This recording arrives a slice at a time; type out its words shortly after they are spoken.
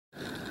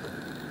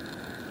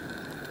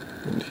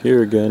And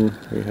here again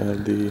we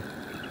have the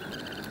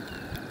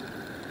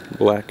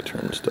Black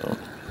Turnstone,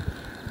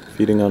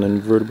 feeding on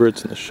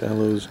invertebrates in the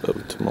shallows of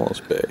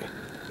Tomales Bay.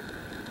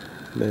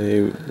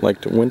 They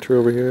like to winter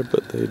over here,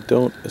 but they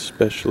don't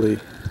especially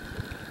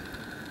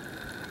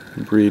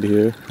breed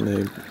here.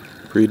 They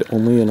breed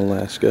only in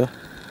Alaska.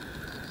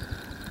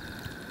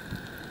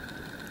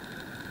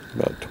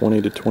 About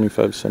 20 to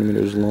 25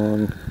 centimeters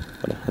long,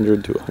 about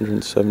 100 to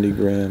 170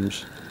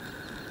 grams.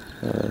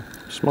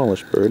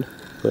 Smallish bird,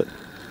 but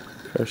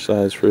fair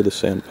size for the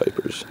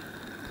sandpipers.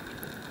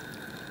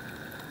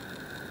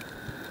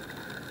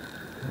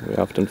 We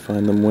often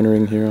find them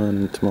wintering here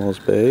on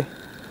Tomales Bay.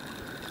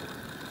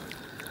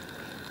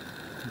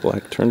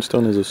 Black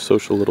turnstone is a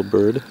social little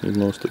bird. You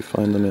mostly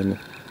find them in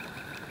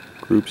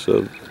groups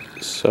of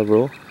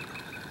several.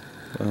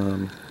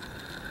 The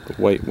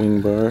white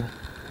wing bar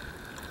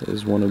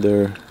is one of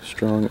their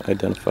strong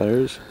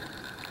identifiers.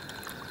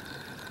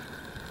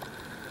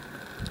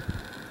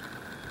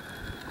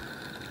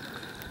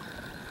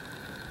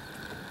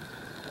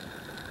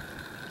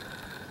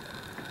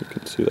 You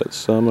can see that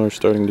some are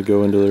starting to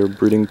go into their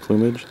breeding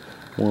plumage,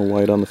 more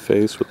white on the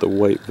face with the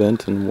white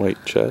vent and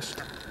white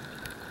chest.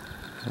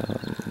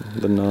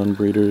 The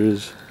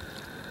non-breeders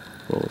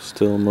will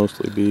still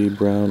mostly be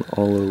brown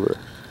all over.